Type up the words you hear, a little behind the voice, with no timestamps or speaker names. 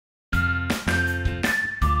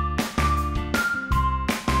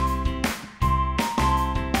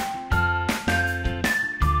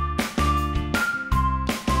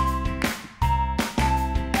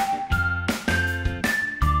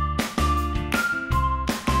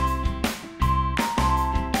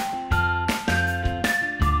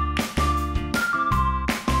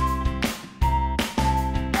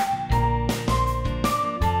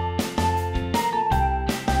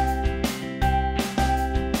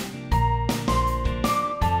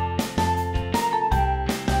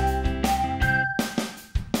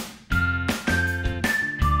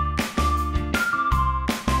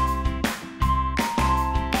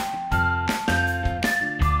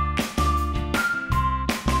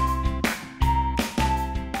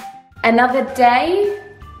Another day,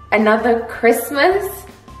 another Christmas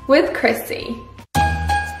with Krissy.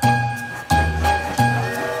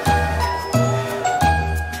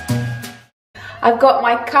 I've got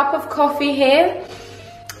my cup of coffee here.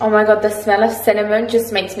 Oh my god, the smell of cinnamon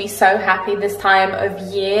just makes me so happy this time of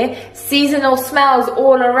year. Seasonal smells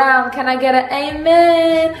all around. Can I get an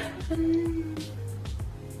amen?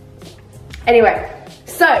 Anyway,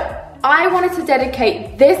 so I wanted to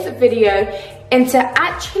dedicate this video into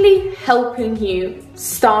actually helping you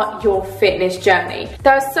start your fitness journey.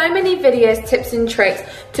 There are so many videos, tips and tricks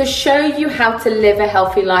to show you how to live a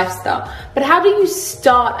healthy lifestyle. But how do you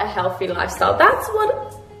start a healthy lifestyle? That's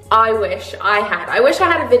what I wish I had. I wish I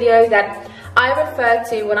had a video that I referred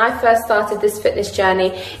to when I first started this fitness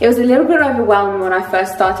journey. It was a little bit overwhelming when I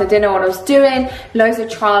first started. I didn't know what I was doing, loads of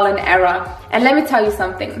trial and error. And let me tell you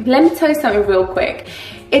something. Let me tell you something real quick.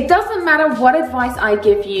 It doesn't matter what advice I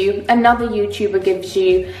give you, another YouTuber gives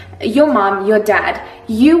you, your mom, your dad,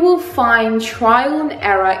 you will find trial and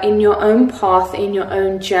error in your own path, in your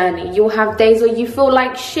own journey. You'll have days where you feel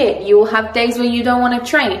like shit. You will have days where you don't want to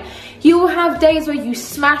train. You will have days where you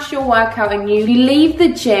smash your workout and you leave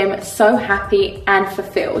the gym so happy and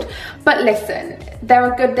fulfilled. But listen, there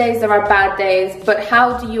are good days, there are bad days, but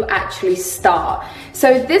how do you actually start?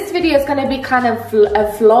 So this video is going to be kind of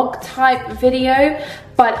a vlog type video,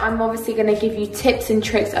 but I'm obviously going to give you tips and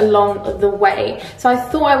tricks along the way. So I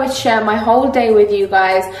thought I would share my whole day with you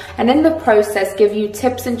guys, and in the process give you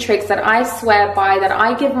tips and tricks that I swear by, that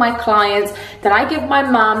I give my clients, that I give my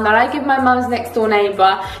mum, that I give my mum's next door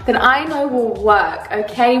neighbor, that I know will work,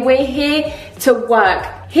 okay? We're here to work.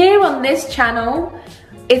 Here on this channel,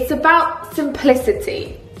 it's about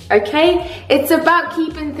simplicity, okay? It's about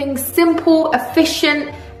keeping things simple,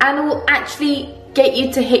 efficient, and it will actually get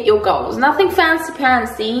you to hit your goals. Nothing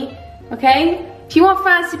fancy, okay? If you want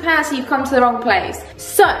fancy, you've come to the wrong place.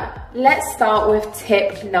 So let's start with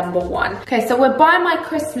tip number one. Okay, so we're by my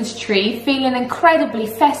Christmas tree, feeling incredibly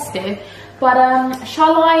festive. But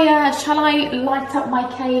shall I light up my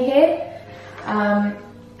K here?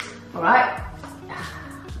 All right.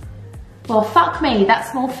 Well, fuck me,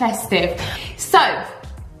 that's more festive. So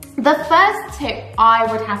the first tip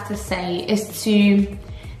I would have to say is to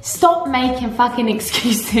stop making fucking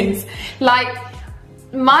excuses. Like,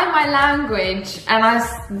 mind my language, and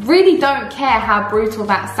I really don't care how brutal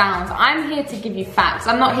that sounds. I'm here to give you facts.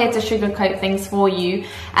 I'm not here to sugarcoat things for you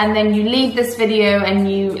and then you leave this video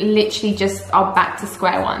and you literally just are back to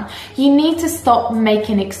square one. You need to stop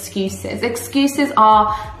making excuses. Excuses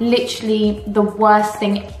are literally the worst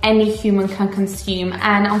thing any human can consume,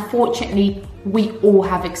 and unfortunately we all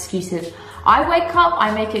have excuses. I wake up,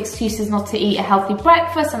 I make excuses not to eat a healthy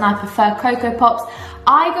breakfast and I prefer Cocoa Pops.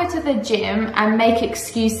 I go to the gym and make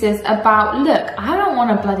excuses about, look, I don't want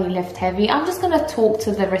to bloody lift heavy. I'm just going to talk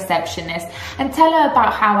to the receptionist and tell her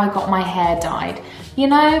about how I got my hair dyed. You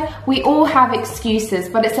know, we all have excuses,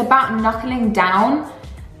 but it's about knuckling down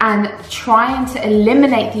and trying to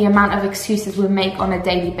eliminate the amount of excuses we make on a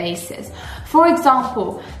daily basis. For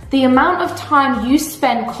example, the amount of time you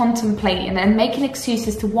spend contemplating and making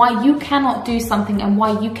excuses to why you cannot do something and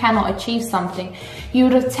why you cannot achieve something, you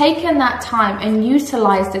would have taken that time and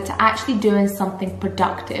utilized it to actually doing something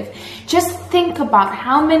productive. Just think about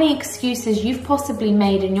how many excuses you've possibly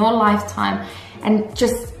made in your lifetime and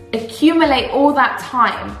just accumulate all that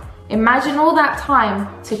time. Imagine all that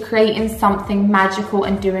time to creating something magical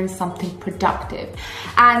and doing something productive.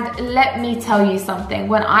 And let me tell you something,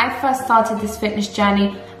 when I first started this fitness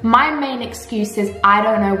journey, my main excuse is I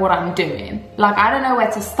don't know what I'm doing. Like, I don't know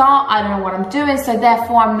where to start, I don't know what I'm doing, so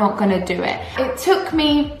therefore I'm not gonna do it. It took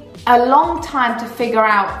me a long time to figure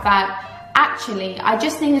out that actually I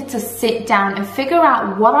just needed to sit down and figure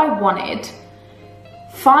out what I wanted,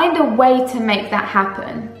 find a way to make that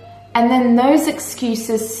happen. And then those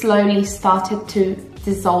excuses slowly started to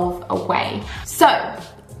dissolve away. So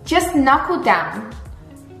just knuckle down,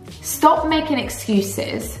 stop making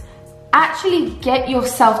excuses, actually get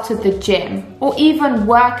yourself to the gym or even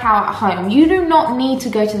work out at home. You do not need to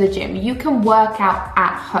go to the gym. You can work out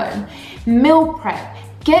at home. Meal prep,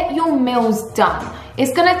 get your meals done.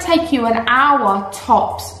 It's gonna take you an hour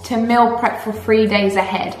tops to meal prep for 3 days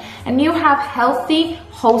ahead. And you have healthy,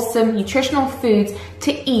 wholesome, nutritional foods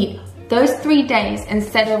to eat those 3 days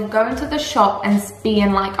instead of going to the shop and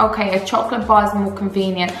being like, okay, a chocolate bar is more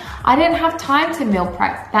convenient. I didn't have time to meal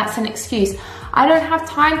prep. That's an excuse. I don't have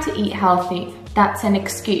time to eat healthy. That's an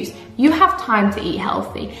excuse. You have time to eat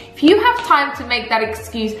healthy. If you have time to make that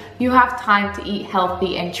excuse, you have time to eat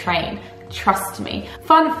healthy and train. Trust me.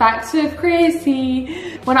 Fun facts with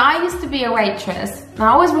Krissy. When I used to be a waitress, And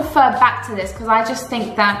I always refer back to this because I just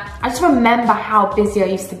think that, I just remember how busy I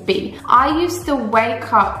used to be. I used to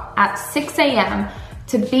wake up at 6 a.m.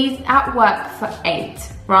 to be at work for 8,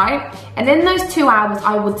 right? And in those 2 hours,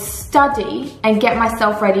 I would study and get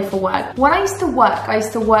myself ready for work. When I used to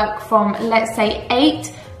work from, let's say,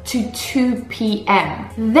 8 to 2 p.m.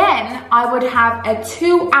 Then I would have a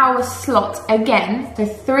 2-hour slot again, so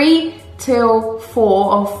 3 till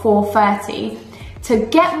 4 or 4:30, to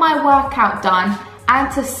get my workout done and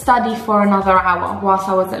to study for another hour whilst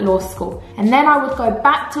I was at law school. And then I would go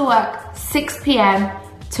back to work 6 p.m.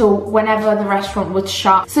 till whenever the restaurant would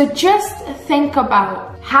shut. So just think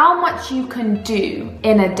about how much you can do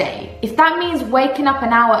in a day. If that means waking up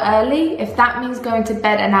an hour early, if that means going to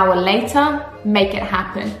bed an hour later, make it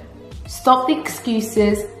happen. Stop the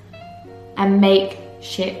excuses and make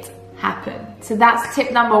shit happen. So that's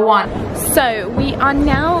tip number 1. So we are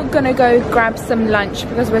now gonna go grab some lunch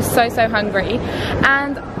because we're so hungry.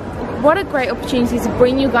 And what a great opportunity to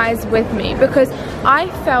bring you guys with me, because I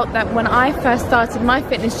felt that when I first started my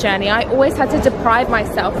fitness journey, I always had to deprive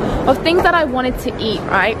myself of things that I wanted to eat,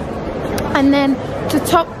 right? And then to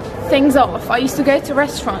top things off, I used to go to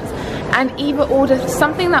restaurants and either order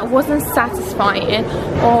something that wasn't satisfying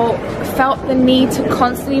or felt the need to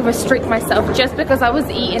constantly restrict myself just because I was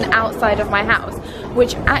eating outside of my house,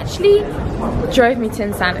 which actually drove me to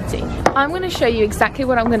insanity. I'm going to show you exactly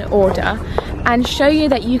what I'm going to order and show you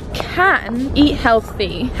that you can eat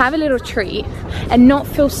healthy, have a little treat, and not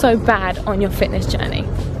feel so bad on your fitness journey.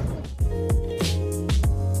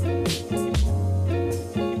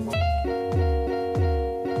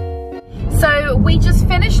 So we just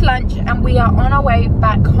finished lunch and we are on our way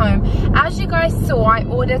back home. As you guys saw, I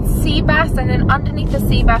ordered sea bass, and then underneath the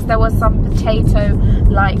sea bass there was some potato,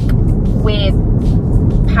 like weird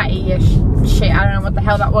patty-ish shit. I don't know what the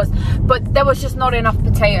hell that was, but there was just not enough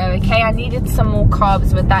potato, okay? I needed some more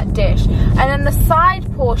carbs with that dish. And then the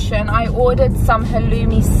side portion, I ordered some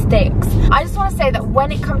halloumi sticks. I just want to say that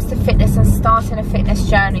when it comes to fitness and starting a fitness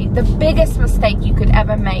journey, the biggest mistake you could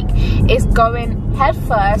ever make is going head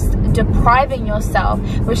first, depriving yourself,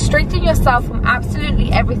 restricting yourself from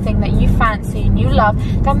absolutely everything that you fancy and you love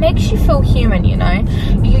that makes you feel human, you know?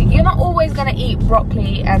 You're not always going to eat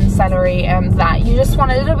broccoli and celery and that. You just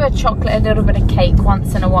want a little bit of chocolate, a little bit of cake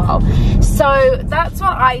once in a while. So that's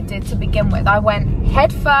what I did to begin with. I went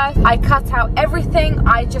head first, I cut out everything,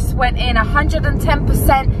 I just went in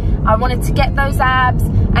 110%. I wanted to get those abs,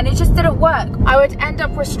 and it just didn't work. I would end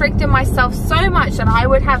up restricting myself so much that I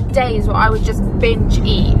would have days where I would just binge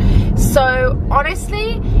eat. So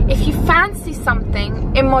honestly, if you fancy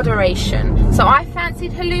something, in moderation. So I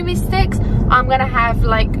fancied halloumi sticks, I'm gonna have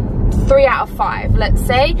like 3 out of 5, let's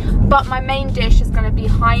say, but my main dish is going to be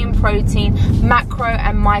high in protein, macro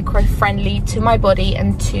and micro friendly to my body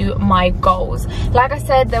and to my goals. Like I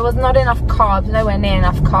said, there was not enough carbs, nowhere near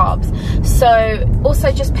enough carbs. So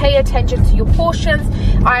also just pay attention to your portions.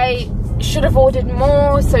 I should have ordered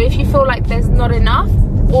more, so if you feel like there's not enough,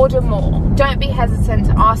 order more. Don't be hesitant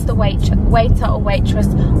to ask the waiter or waitress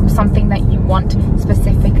for something that you want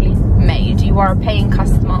specifically made. You are a paying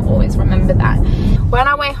customer, always remember that. We're on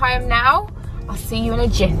our way home now. I'll see you in a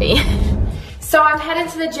jiffy. So I'm heading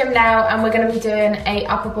to the gym now and we're going to be doing a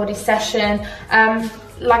upper body session.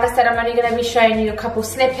 Like I said, I'm only going to be showing you a couple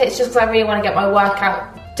snippets just because I really want to get my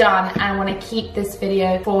workout done, and I want to keep this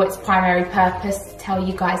video for its primary purpose, to tell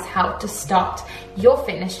you guys how to start your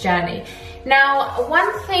fitness journey. Now,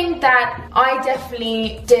 one thing that I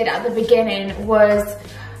definitely did at the beginning was,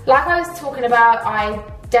 like I was talking about, I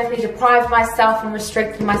definitely deprived myself and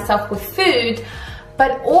restricted myself with food,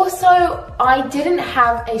 but also I didn't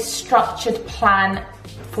have a structured plan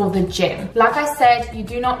for the gym. Like I said, you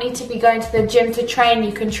do not need to be going to the gym to train.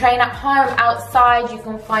 You can train at home, outside, you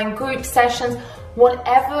can find group sessions,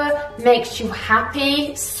 whatever makes you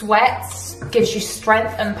happy, sweats, gives you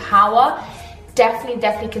strength and power.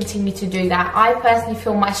 Definitely continue to do that. I personally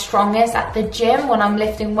feel my strongest at the gym when I'm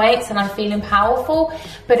lifting weights and I'm feeling powerful.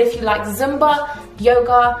 But if you like Zumba,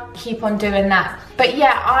 yoga, keep on doing that. But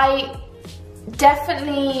yeah, I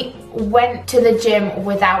definitely went to the gym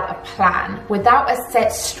without a plan, without a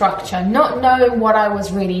set structure, not knowing what I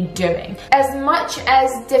was really doing. As much as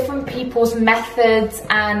different people's methods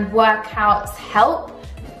and workouts help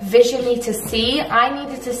visually to see, I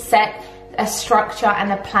needed to set a structure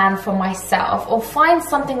and a plan for myself, or find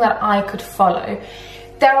something that I could follow.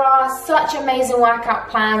 There are such amazing workout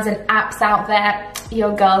plans and apps out there.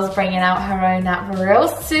 Your girl's bringing out her own app real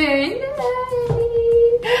soon.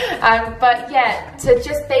 But yeah, to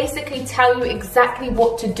just basically tell you exactly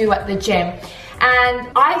what to do at the gym. And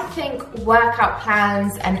I think workout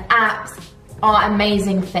plans and apps are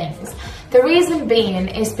amazing things. The reason being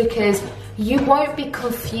is because you won't be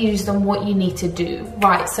confused on what you need to do,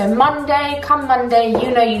 right? So come Monday,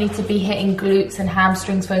 you know you need to be hitting glutes and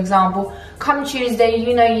hamstrings, for example. Come Tuesday,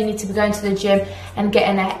 you know you need to be going to the gym and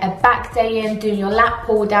getting a back day in, doing your lat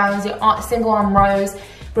pull downs, your single arm rows,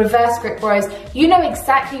 reverse grip rows. You know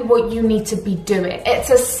exactly what you need to be doing. It's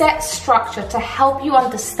a set structure to help you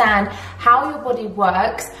understand how your body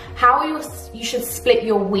works, how you should split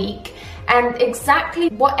your week, and exactly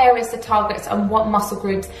what areas to target and what muscle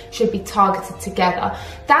groups should be targeted together.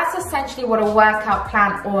 That's essentially what a workout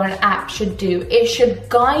plan or an app should do. It should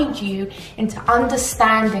guide you into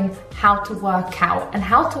understanding how to work out and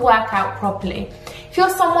how to work out properly. If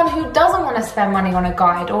you're someone who doesn't want to spend money on a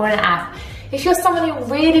guide or an app, if you're someone who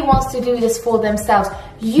really wants to do this for themselves,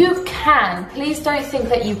 you can. Please don't think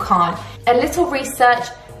that you can't. A little research,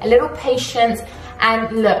 a little patience,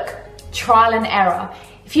 and look, trial and error.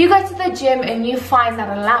 If you go to the gym and you find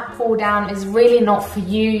that a lat pull down is really not for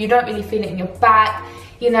you, you don't really feel it in your back,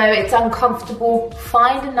 you know, it's uncomfortable,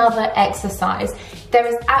 find another exercise. There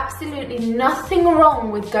is absolutely nothing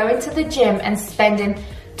wrong with going to the gym and spending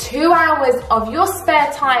 2 hours of your spare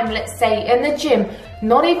time, let's say, in the gym,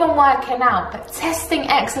 not even working out, but testing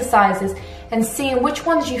exercises and seeing which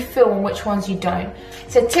ones you feel and which ones you don't.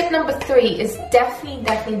 So tip number 3 is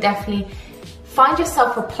definitely find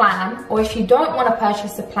yourself a plan, or if you don't want to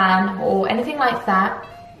purchase a plan or anything like that,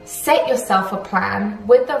 set yourself a plan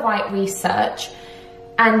with the right research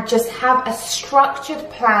and just have a structured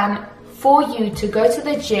plan for you to go to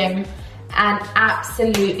the gym and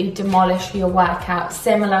absolutely demolish your workout.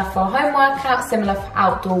 Similar for home workout, similar for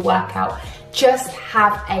outdoor workout. Just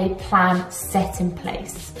have a plan set in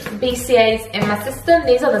place. BCAs in my system,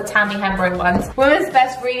 these are the Tammy Hembrow ones. Women's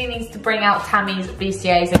Best really needs to bring out Tammy's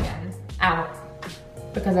BCAs again, out,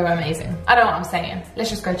 because they're amazing. I don't know what I'm saying. Let's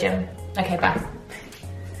just go gym. Okay, bye.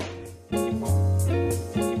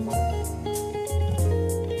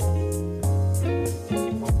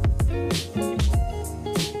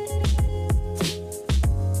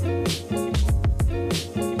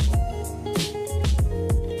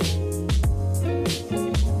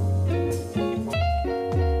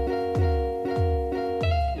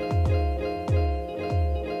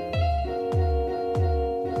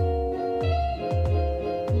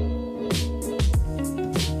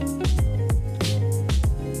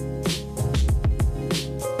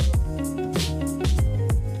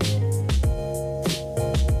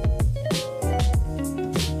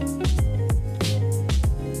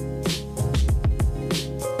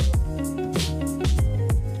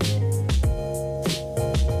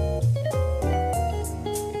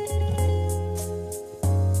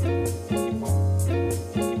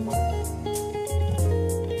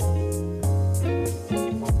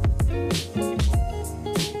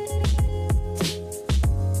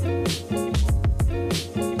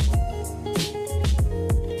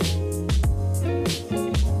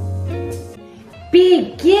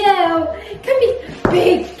 Big girl, come here,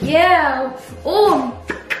 big girl. Oh,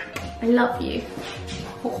 I love you.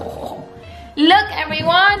 Oh. Look,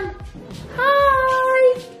 everyone.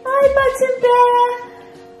 Hi, hi, Button Bear.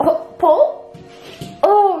 Oh, Paul.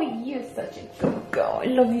 Oh, you're such a good girl. I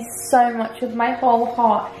love you so much with my whole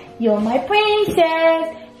heart. You're my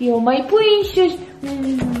princess. You're my princess.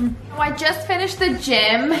 I just finished the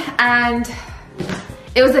gym and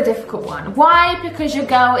it was a difficult one. Why? Because your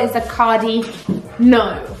girl is a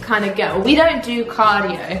no kind of girl. We don't do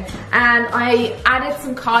cardio, and I added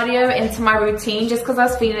some cardio into my routine just because I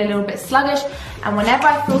was feeling a little bit sluggish, and whenever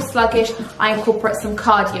I feel sluggish I incorporate some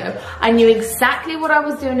cardio. I knew exactly what I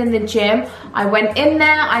was doing in the gym. I went in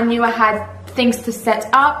there, I knew I had things to set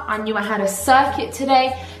up, I knew I had a circuit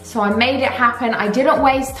today, so I made it happen. I didn't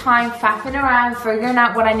waste time faffing around figuring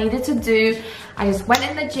out what I needed to do. I just went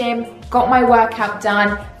in the gym, got my workout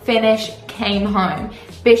done, finished, came home.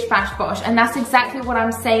 Bish bash bosh. And that's exactly what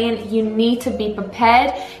I'm saying. You need to be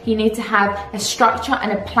prepared. You need to have a structure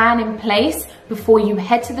and a plan in place before you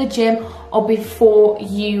head to the gym or before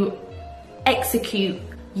you execute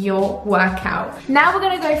your workout. Now we're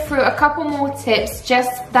going to go through a couple more tips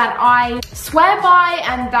just that I swear by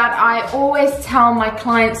and that I always tell my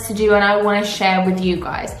clients to do and I want to share with you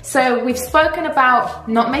guys. So we've spoken about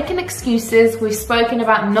not making excuses, we've spoken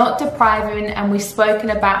about not depriving, and we've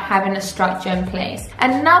spoken about having a structure in place.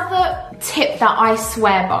 Another tip that I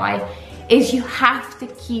swear by is you have to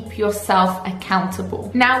keep yourself accountable.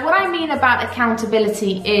 Now, what I mean about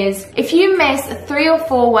accountability is if you miss 3 or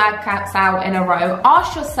 4 workouts out in a row,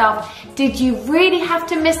 ask yourself, did you really have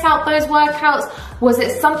to miss out those workouts? Was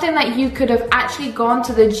it something that you could have actually gone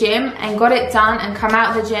to the gym and got it done and come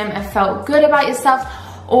out of the gym and felt good about yourself?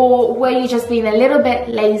 or were you just being a little bit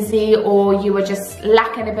lazy, or you were just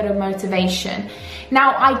lacking a bit of motivation?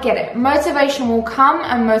 Now, I get it. Motivation will come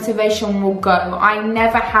and motivation will go. I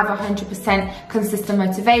never have 100% consistent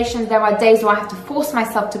motivation. There are days where I have to force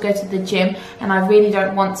myself to go to the gym and I really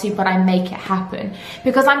don't want to, but I make it happen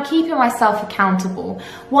because I'm keeping myself accountable.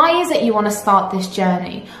 Why is it you want to start this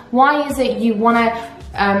journey? Why is it you want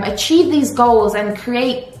to achieve these goals and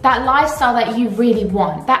create that lifestyle that you really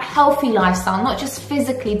want, that healthy lifestyle, not just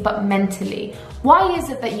physically but mentally? Why is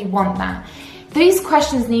it that you want that? These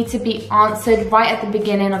questions need to be answered right at the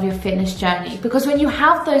beginning of your fitness journey, because when you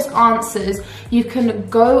have those answers, you can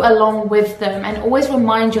go along with them and always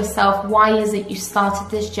remind yourself, why is it you started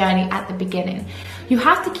this journey at the beginning? You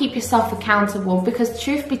have to keep yourself accountable, because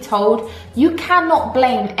truth be told, you cannot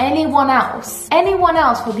blame anyone else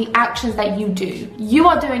for the actions that you do. You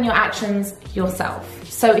are doing your actions yourself.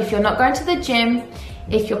 So if you're not going to the gym,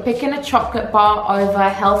 if you're picking a chocolate bar over a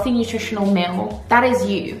healthy nutritional meal, that is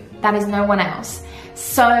you. That is no one else.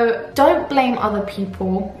 So don't blame other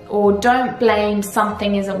people, or don't blame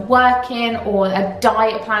something isn't working, or a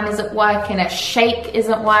diet plan isn't working, a shake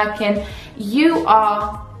isn't working. You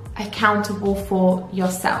are accountable for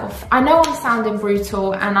yourself. I know I'm sounding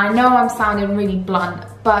brutal and I know I'm sounding really blunt,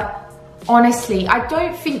 but honestly, I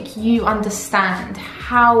don't think you understand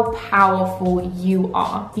how powerful you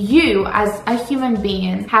are. You, as a human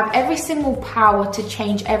being, have every single power to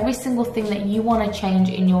change every single thing that you want to change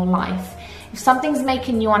in your life. If something's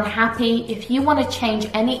making you unhappy, if you want to change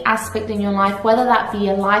any aspect in your life, whether that be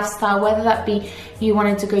a lifestyle, whether that be you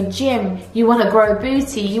wanted to go gym, you want to grow a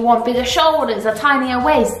booty, you want bigger shoulders, a tinier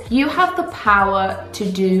waist, you have the power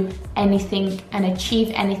to do anything and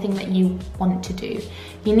achieve anything that you want to do.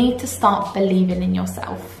 You need to start believing in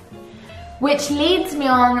yourself. Which leads me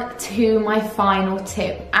on to my final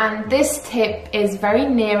tip. And this tip is very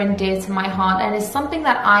near and dear to my heart, and is something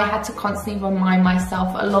that I had to constantly remind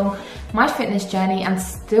myself along my fitness journey, and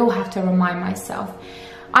still have to remind myself.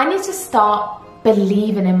 I need to start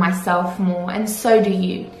believing in myself more, and so do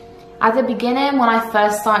you. At the beginning, when I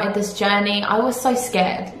first started this journey, I was so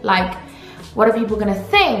scared. Like, what are people gonna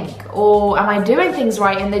think? Or am I doing things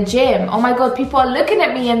right in the gym? Oh my God, people are looking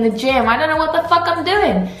at me in the gym. I don't know what the fuck I'm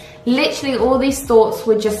doing. Literally all these thoughts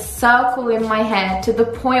would just circle in my head, to the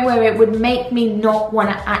point where it would make me not want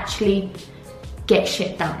to actually get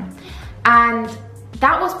shit done. And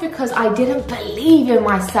that was because I didn't believe in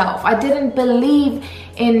myself. I didn't believe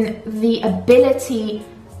in the ability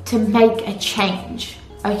to make a change,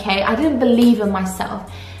 okay? I didn't believe in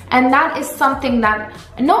myself. And that is something that,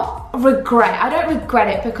 not regret, I don't regret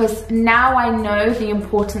it, because now I know the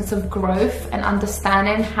importance of growth and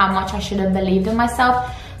understanding how much I should have believed in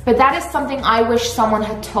myself. But that is something I wish someone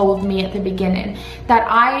had told me at the beginning, that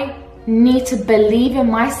I need to believe in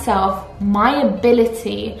myself, my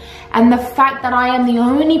ability, and the fact that I am the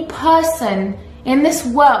only person in this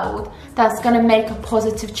world that's gonna make a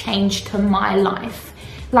positive change to my life.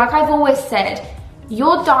 Like I've always said,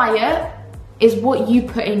 your diet is what you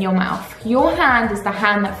put in your mouth. Your hand is the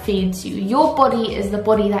hand that feeds you. Your body is the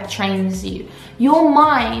body that trains you. Your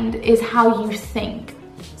mind is how you think.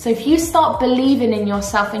 So if you start believing in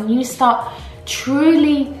yourself and you start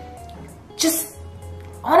truly just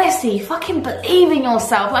honestly fucking believe in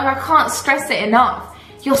yourself, like I can't stress it enough.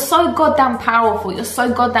 You're so goddamn powerful, you're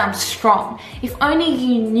so goddamn strong. If only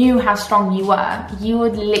you knew how strong you were, you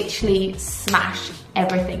would literally smash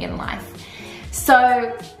everything in life.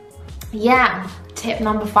 So yeah, tip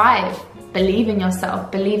number 5, believe in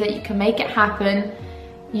yourself. Believe that you can make it happen.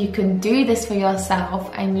 You can do this for yourself,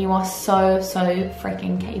 and you are so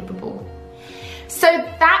freaking capable. So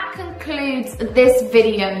that concludes this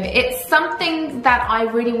video. It's something that I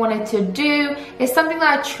really wanted to do. It's something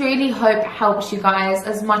that I truly hope helps you guys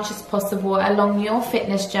as much as possible along your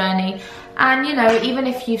fitness journey. And you know, even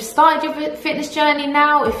if you've started your fitness journey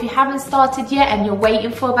now, if you haven't started yet and you're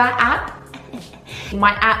waiting for that app,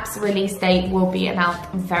 my app's release date will be announced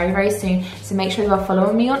very soon. So make sure you are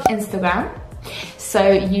following me on Instagram, so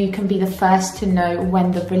you can be the first to know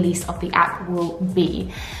when the release of the app will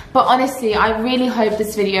be. But honestly, I really hope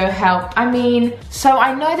this video helped. I mean, so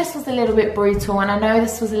I know this was a little bit brutal, and I know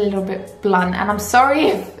this was a little bit blunt, and I'm sorry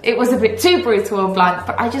if it was a bit too brutal or blunt,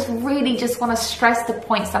 but I really just want to stress the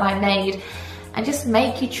points that I made and just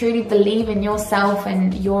make you truly believe in yourself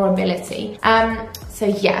and your ability. So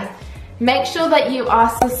yeah. Make sure that you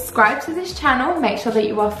are subscribed to this channel. Make sure that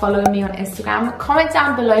you are following me on Instagram. Comment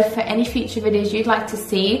down below for any future videos you'd like to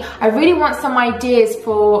see. I really want some ideas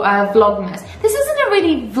for Vlogmas. This isn't a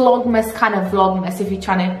really Vlogmas kind of Vlogmas if you're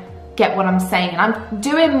trying to get what I'm saying. I'm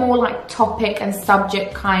doing more like topic and subject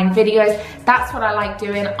kind videos. That's what I like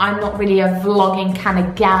doing. I'm not really a vlogging kind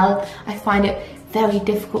of gal. I find it very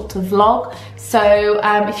difficult to vlog. So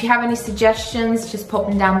if you have any suggestions, just pop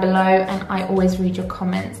them down below, and I always read your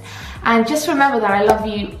comments. And just remember that I love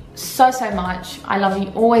you so much. I love you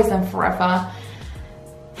always and forever.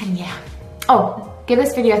 And yeah. Oh, give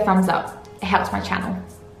this video a thumbs up. It helps my channel.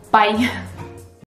 Bye.